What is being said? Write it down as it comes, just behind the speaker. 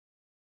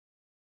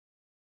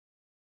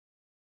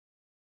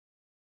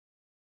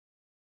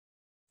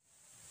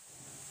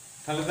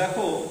তাহলে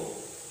দেখো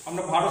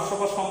আমরা ভারত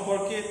সভা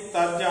সম্পর্কে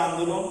তার যে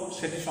আন্দোলন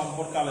সেটি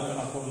সম্পর্কে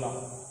আলোচনা করলাম।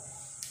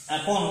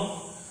 এখন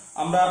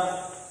আমরা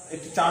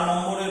একটি 4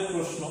 নম্বরের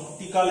প্রশ্ন,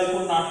 টিকা লেখো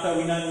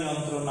নাট্যাভিনয়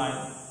নিয়ন্ত্রণ আইন।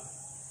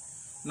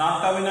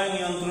 নাট্যাভিনয়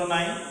নিয়ন্ত্রণ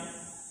আইন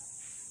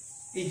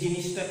এই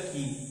জিনিসটা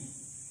কি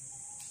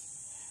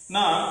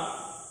না,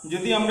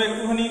 যদি আমরা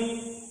একটুখানি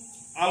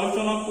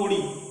আলোচনা করি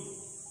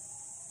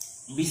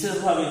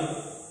বিশেষভাবে,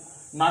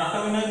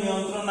 নাট্যাভিনয়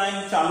নিয়ন্ত্রণ আইন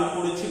চালু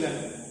করেছিলেন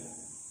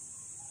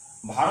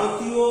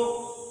ভারতীয়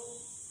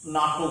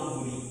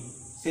নাটকগুলি।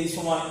 সেই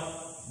সময়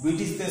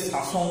ব্রিটিশদের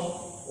শাসন,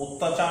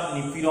 অত্যাচার,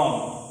 নিপীড়ন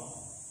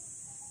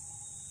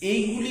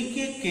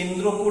এইগুলিকে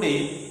কেন্দ্র করে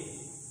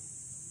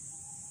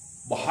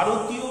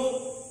ভারতীয়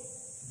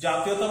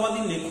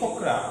জাতীয়তাবাদী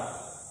লেখকরা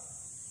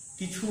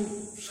কিছু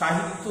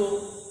সাহিত্য,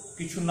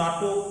 কিছু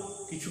নাটক,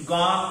 কিছু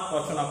গান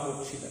রচনা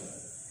করছিলেন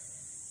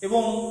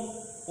এবং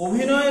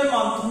অভিনয়ের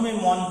মাধ্যমে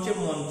মঞ্চে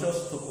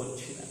মঞ্চস্থ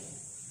করছিলেন।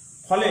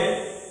 ফলে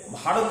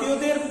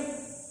ভারতীয়দের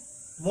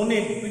মনে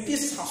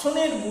ব্রিটিশ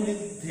শাসনের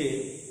বিরুদ্ধে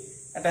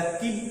একটা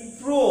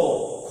তীব্র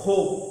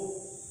ক্ষোভ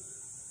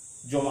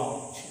জমা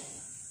হচ্ছে।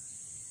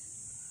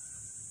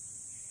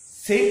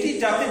 সেইটি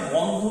যাতে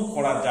বন্ধ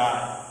করা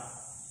যায়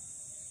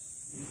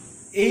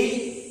এই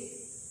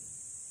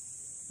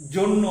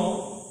জন্য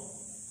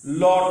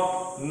লর্ড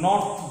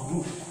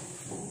নর্থব্রুক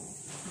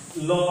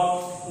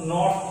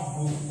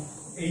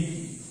এই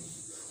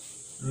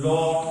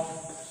লর্ড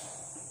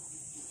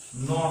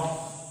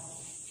নর্থব্রুক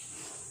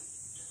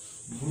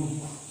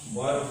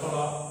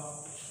বয়সলা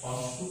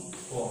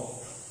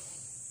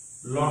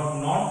লর্ড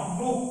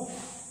নর্থব্রুক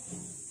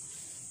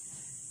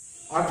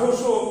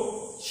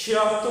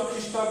 1876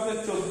 খ্রিস্টাব্দের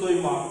 14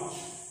 মার্চ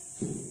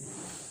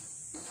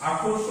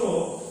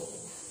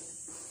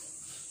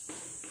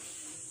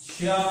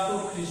 1876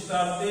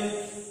 খ্রিস্টাব্দে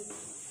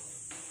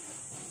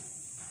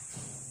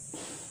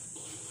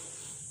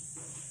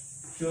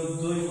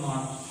 14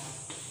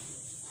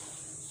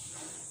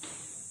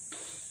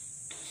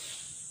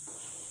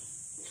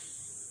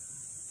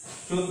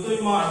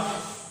 মার্চ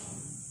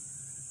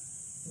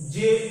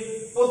যে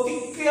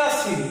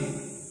প্রতিক্রিয়াশীল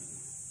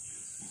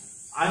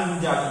আইন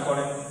জারি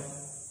করেন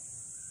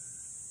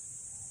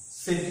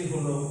সেটি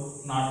হলো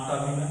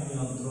নাট্যাভিনয়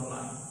নিয়ন্ত্রণ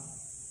আইন।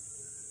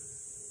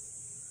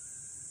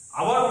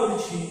 আবার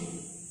বলছি,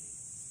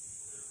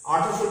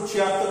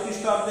 1876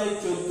 খ্রিস্টাব্দে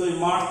 14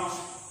 মার্চ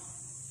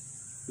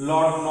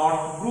লর্ড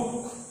নর্থব্রুক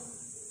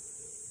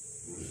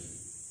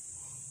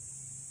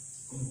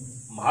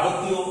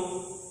ভারতীয়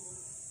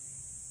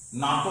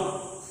নাটক,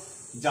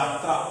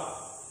 যাত্রা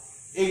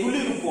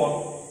এগুলির উপর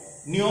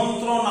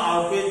নিয়ন্ত্রণ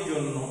আরোপের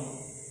জন্য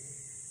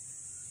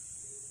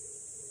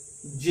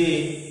যে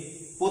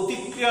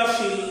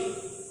প্রতিক্রিয়াশীল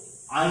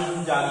আইন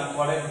জারি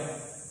করেন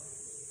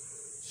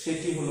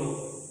সেটি হলো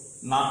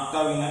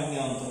নাট্যাভিনয়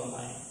নিয়ন্ত্রণ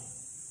আইন।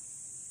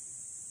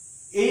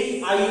 এই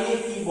আইনে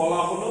কি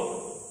বলা হলো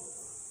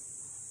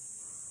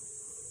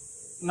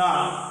না,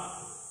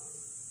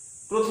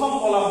 প্রথম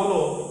বলা হলো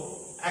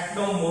 1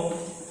 নম্বর,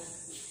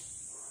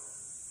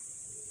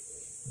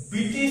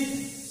 ব্রিটিশ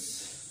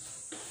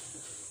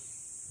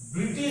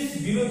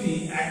বিরোধী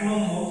 1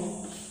 নম্বর,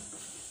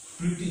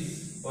 ব্রিটিশ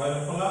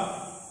বয়সলা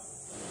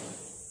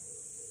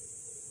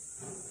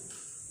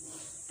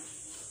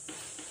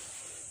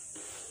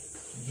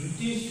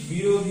ব্রিটিশ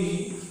বিরোধী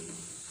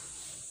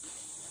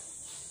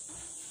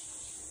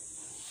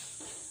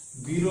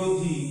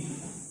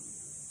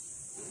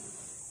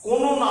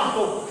কোন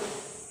নাটক,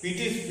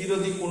 ব্রিটিশ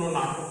বিরোধী কোন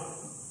নাটক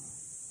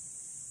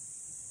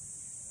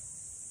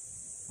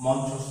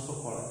মঞ্চস্থ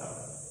করা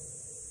যাবে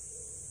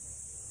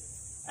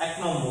 1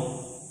 নম্বর।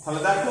 তাহলে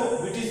দেখো,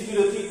 ব্রিটিশ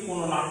বিরোধী কোন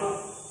নাটক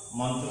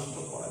মঞ্চস্থ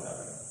করা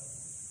যাবে।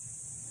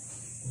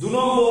 2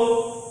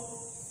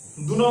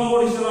 নম্বর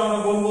হিসেবে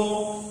আমরা বলবো,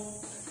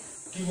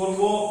 কি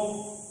বলবো,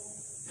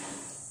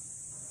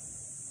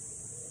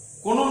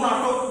 কোন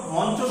নাটক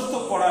মঞ্চস্থ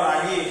করার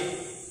আগে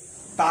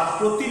তার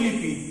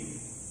প্রতিলিপি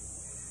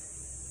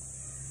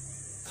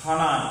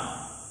থানায়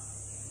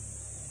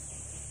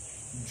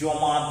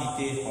জমা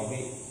দিতে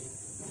হবে,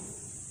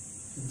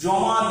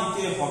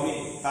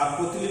 তার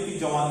প্রতিলিপি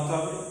জমা দিতে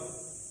হবে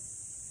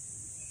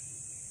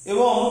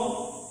এবং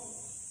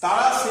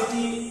তারা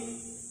সেটি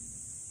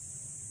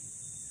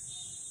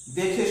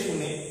দেখে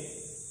শুনে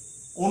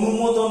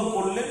অনুমোদন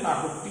করলে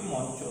নাটকটি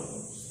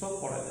মঞ্চস্থ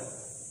করা যাবে,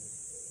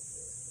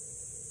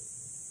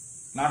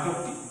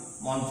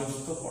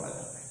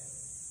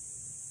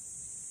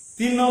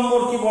 3 নম্বর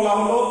কি বলা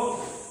হলো,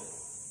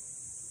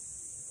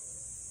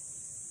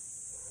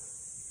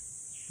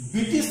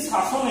 ব্রিটিশ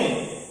শাসনে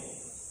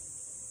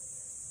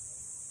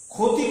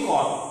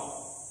ক্ষতিকর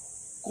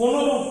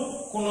কোনরূপ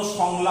কোন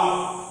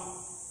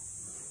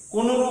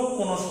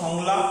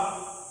সংলাপ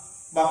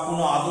বা কোন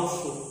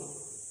আদর্শ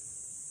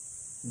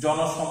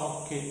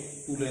জনসমক্ষে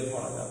তুলে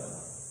ধরা যাবে না।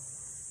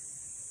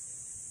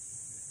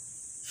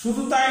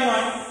 শুধু তাই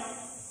নয়,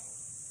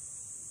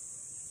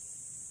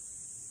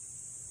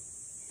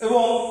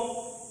 এবং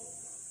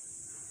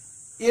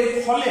এর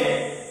ফলে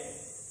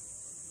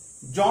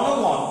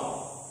জনগণ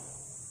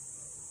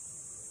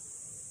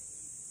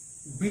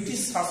ব্রিটিশ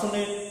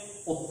শাসনের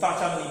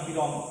অত্যাচার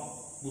নিপীড়ন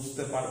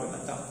বুঝতে পারবে না,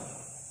 জানতে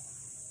পারবে।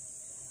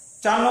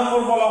 4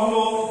 নম্বর বলা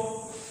হলো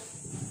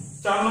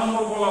 4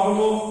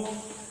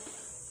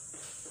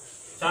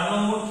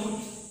 নম্বর কি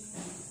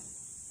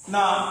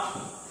না,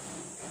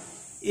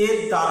 এর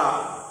দ্বারা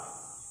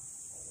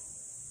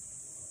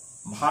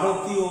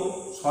ভারতীয়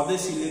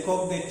স্বদেশী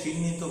লেখকদের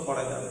চিহ্নিত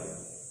করা যাবে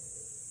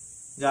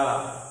যারা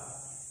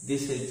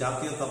দেশের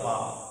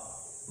জাতীয়তাবাদ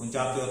ও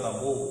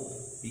জাতীয়তাবোধ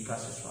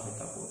বিকাশে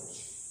সহায়তা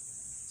করছে।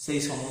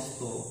 সেই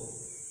সমস্ত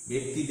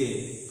ব্যক্তিদের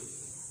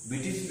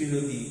ব্রিটিশ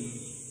বিরোধী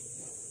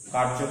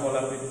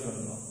কার্যকলাপের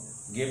জন্য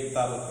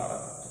গ্রেপ্তার ও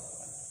কারাগার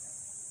করা,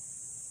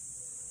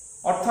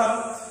 অর্থাৎ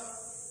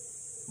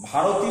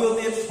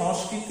ভারতীয়দের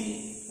সংস্কৃতি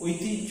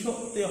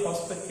ঐতিহ্যতে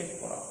হস্তক্ষেপ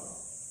করা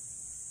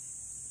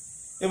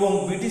এবং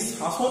ব্রিটিশ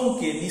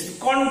শাসনকে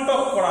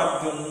নিষ্কণ্টক করার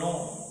জন্য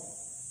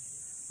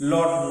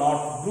লর্ড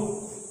নর্থব্রুক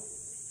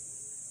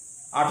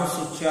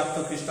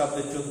 1876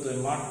 খ্রিস্টাব্দের 14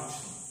 মার্চ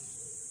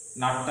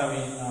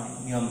নাট্টাভিনয়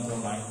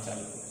নিয়ন্ত্রণ আইন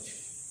চালু করেছে।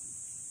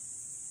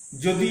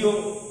 যদিও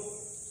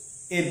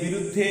এর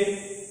বিরুদ্ধে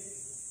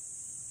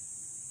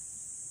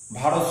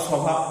ভারত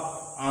সভা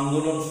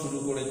আন্দোলন শুরু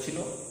করেছিল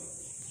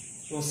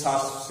এবং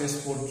শেষ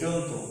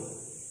পর্যন্ত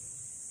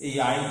এই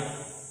আইন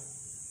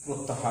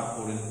প্রত্যাহার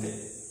করে নিতে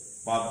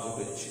বাধ্য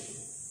হয়েছিল।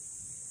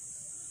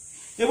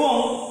 এবং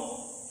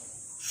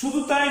শুধু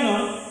তাই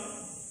নয়,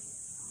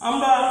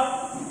 আমরা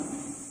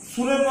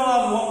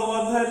সুরেন্দ্রনাথ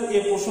বন্দ্যোপাধ্যায়ের এ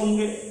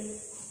প্রসঙ্গে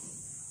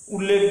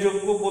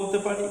উল্লেখযোগ্য বলতে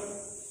পারি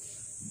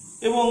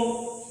এবং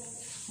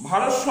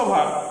ভারত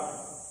সভার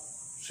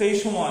সেই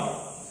সময়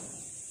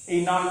এই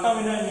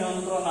নাট্যাভিনয়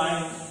নিয়ন্ত্রণ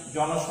আইন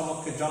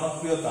জনসমক্ষে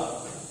জনপ্রিয়তা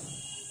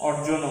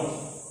অর্জন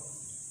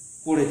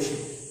করেছে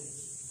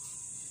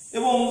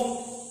এবং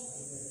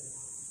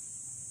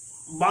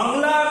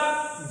বাংলার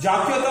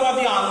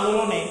জাতীয়তাবাদী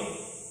আন্দোলনে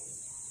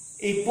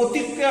এই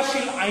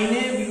প্রতিক্রিয়াশীল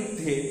আইনের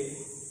বিরুদ্ধে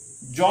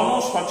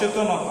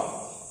জনসচেতনতা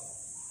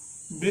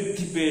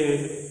বৃদ্ধি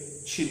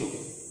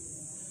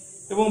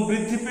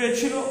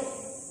পেয়েছিল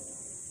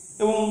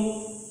এবং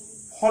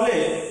ফলে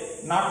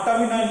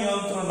নাট্যাভিনয়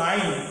নিয়ন্ত্রণ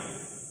আইন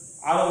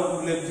আরো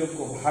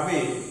উল্লেখযোগ্যভাবে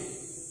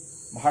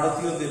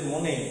ভারতীয়দের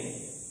মনে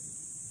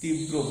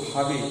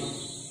তীব্রভাবে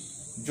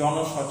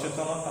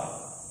জনসচেতনতা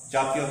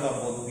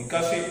জাতীয়তাবোধ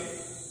বিকাশে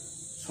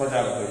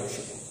সজাগ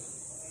হয়েছিল।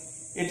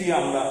 এটি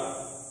আমরা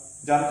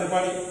জানতে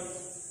পারি।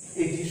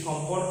 এটি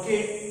সম্পর্কে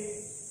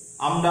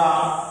আমরা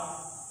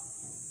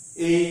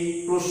এই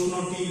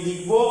প্রশ্নটি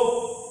লিখব,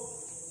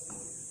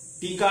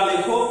 টিকা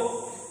লেখো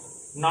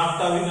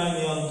নাট্যাভিনয়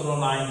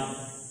নিয়ন্ত্রণ আইন।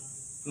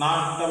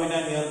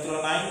 নাট্যাভিনয়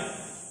নিয়ন্ত্রণ আইন,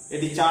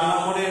 এটি 4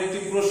 নম্বরের একটি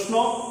প্রশ্ন।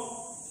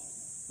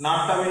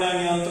 নাট্যাভিনয়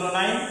নিয়ন্ত্রণ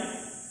আইন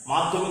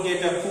মাধ্যমিকে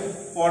এটা খুব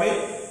পড়ে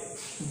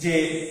যে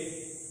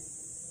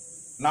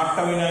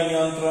নাট্যাভিনয়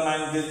নিয়ন্ত্রণ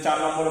আইন যদি 4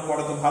 নম্বরে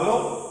পড়ে তো ভালো,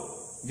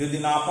 যদি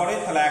না পড়ে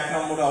তাহলে 1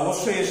 নম্বরে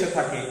অবশ্যই এসে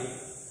থাকে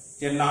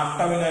যে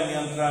নাট্যাভিনয়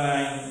নিয়ন্ত্রণ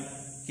আইন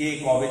কে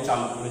কবে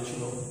চালু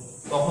করেছিল।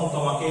 তখন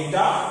তোমাকে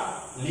এটা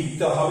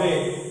লিখতে হবে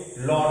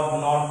লর্ড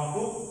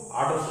নর্থব্রুক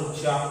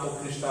 1876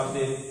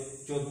 খ্রিস্টাব্দের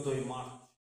 14 মার্চ।